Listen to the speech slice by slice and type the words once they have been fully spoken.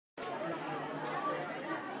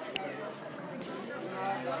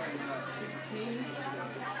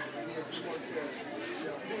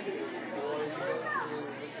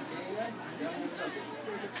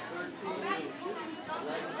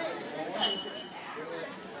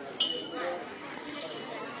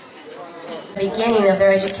beginning of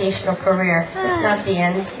their educational career. It's not the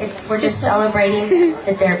end. We're just celebrating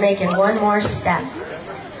that they're making one more step.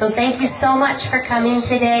 So thank you so much for coming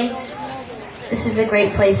today. This is a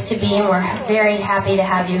great place to be, and we're very happy to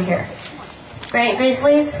have you here. Granite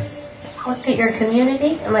Grizzlies, look at your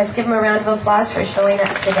community, and let's give them a round of applause for showing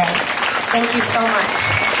up today. Thank you so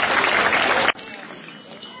much.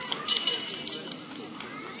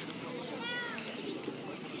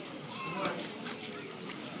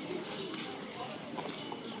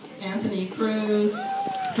 Anthony Cruz,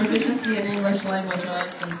 proficiency in English language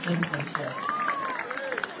arts and citizenship.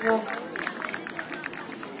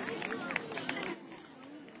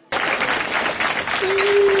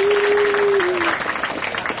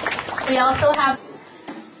 We also have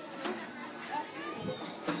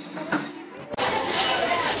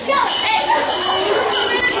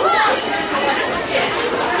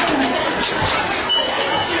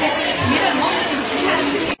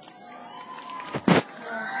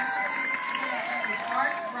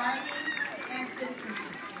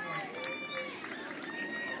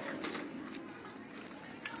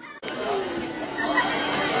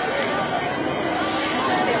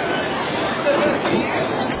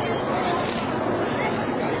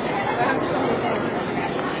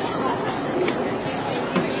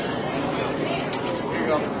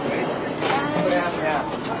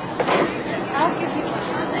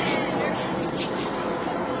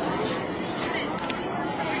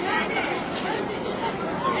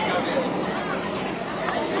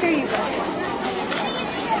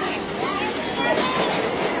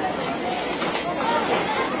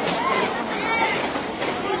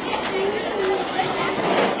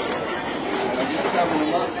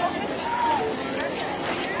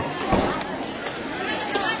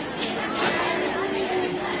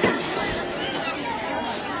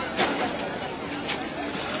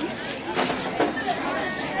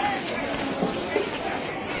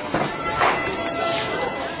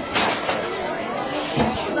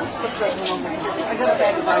I got a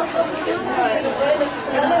bag of ice.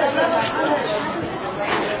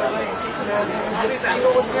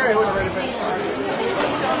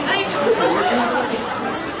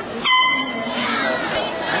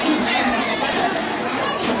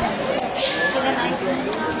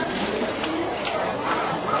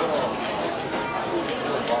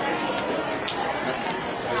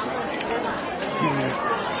 Excuse me.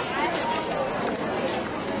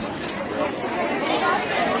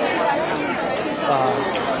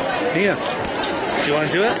 Mia, do you want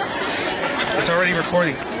to do it? It's already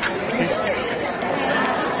recording.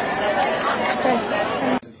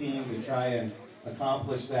 The team to try and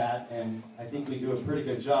accomplish that, and I think we do a pretty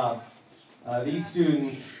good job. These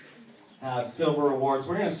students have silver awards.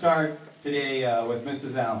 We're going to start today with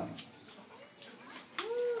Mrs. Allen.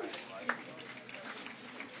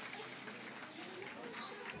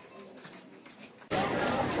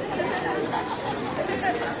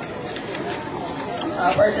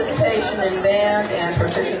 Participation in band and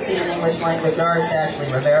proficiency in English language arts, Ashley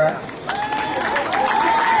Rivera.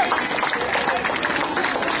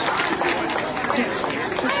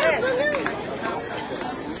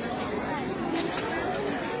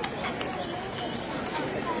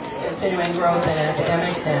 Continuing growth in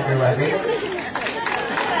academics, Andrew Rodriguez.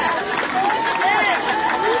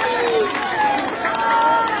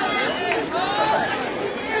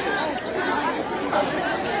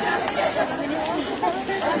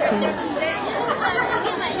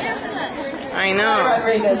 I know.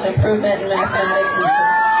 Rodriguez, improvement in mathematics and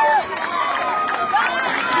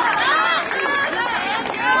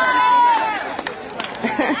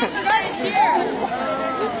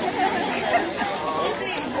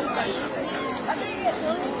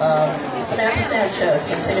Samantha Sanchez,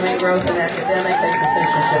 continuing growth in academic and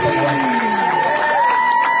citizenship award.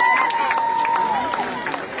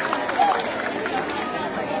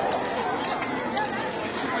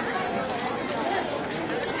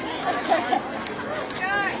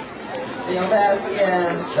 Leo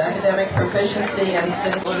Vasquez, academic proficiency and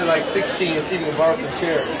citizenship. Look at like 16 and see if you can borrow some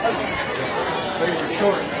chair. But you're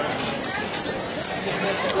short.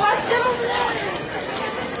 Watch them over there.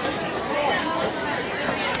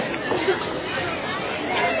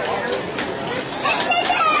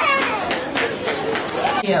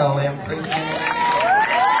 Improvement.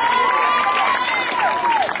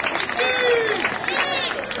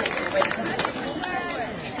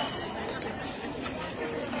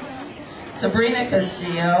 Sabrina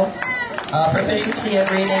Castillo, proficiency in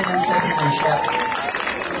reading and citizenship.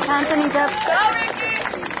 Anthony's up.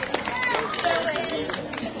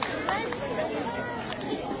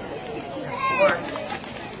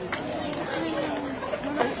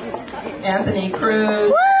 Anthony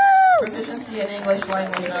Cruz, proficiency Literacy in English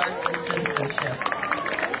Language Arts and Citizenship.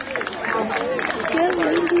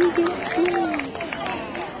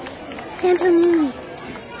 Pantomime.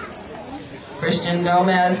 Christian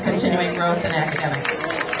Gomez, Continuing Growth in Academics.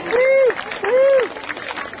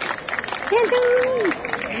 Pantomime.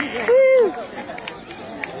 Woo!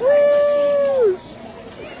 Woo!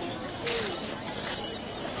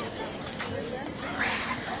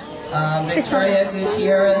 Victoria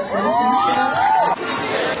Gutierrez, Citizenship.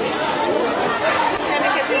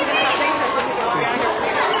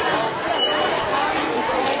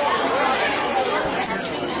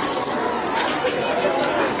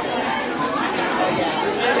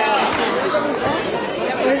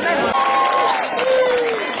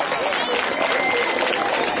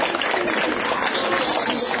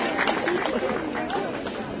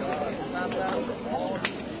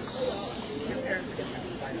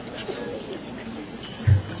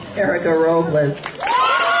 Erica Robles.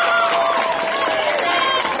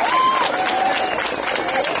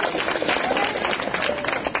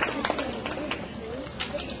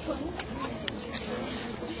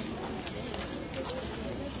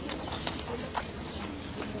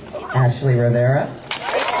 Ashley Rivera.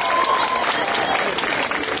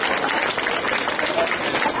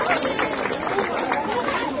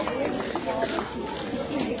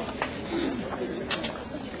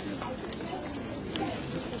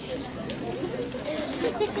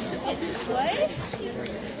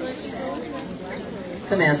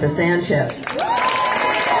 Samantha Sanchez.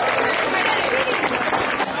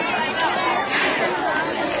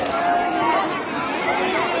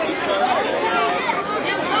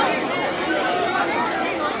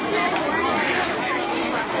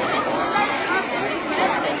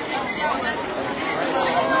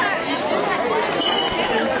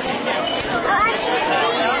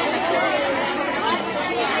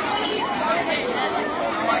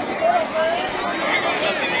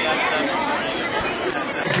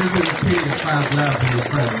 This is a team that claps loud for your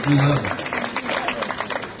friends. We love it.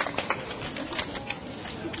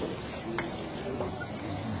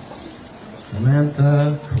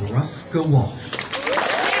 Samantha Karuska-Walsh.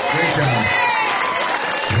 Great job.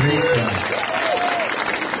 Great job.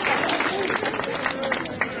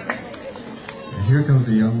 And here comes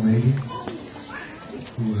a young lady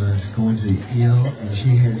who is going to the EL, and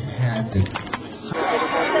she has had the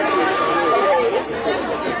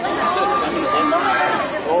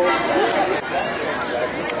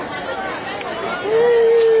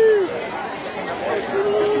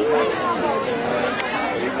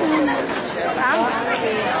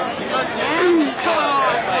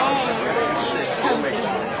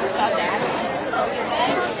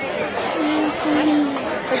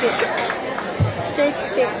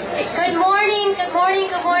Good morning, good morning,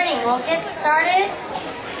 good morning. We'll get started.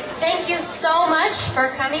 Thank you so much for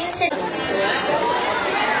coming today.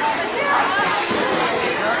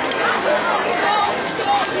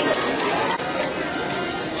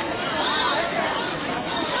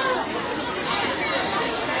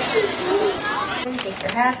 Take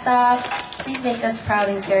your hats off. Please make us proud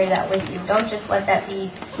and carry that with you. Don't just let that be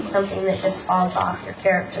something that just falls off your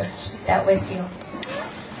character. Keep that with you.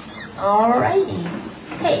 Alrighty.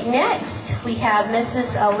 Okay, next we have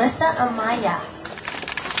Mrs. Alyssa Amaya.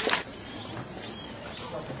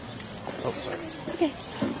 Oh, sorry. Okay.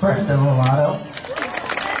 Brenda Lovato.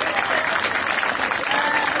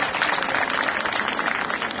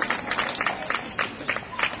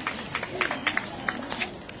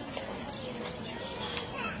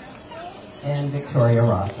 And Victoria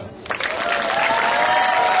Rosso.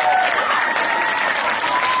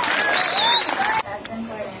 That's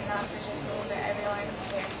important, not for just me, but everyone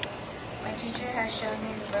here. My teacher has shown me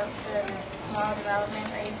the ropes of moral development,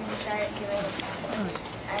 raising a child, giving examples.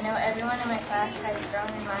 I know everyone in my class has grown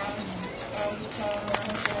in mind and became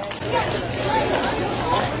willing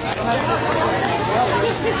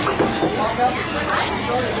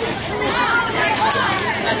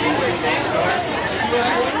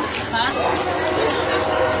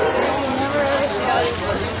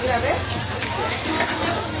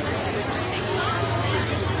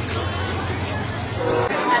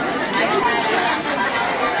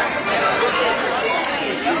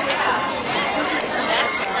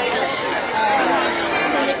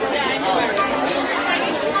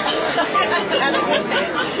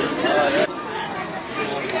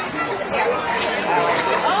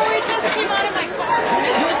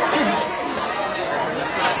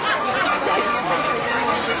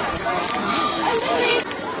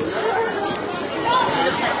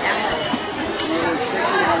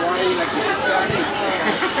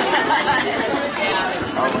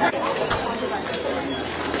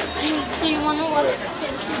Do you want to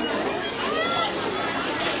watch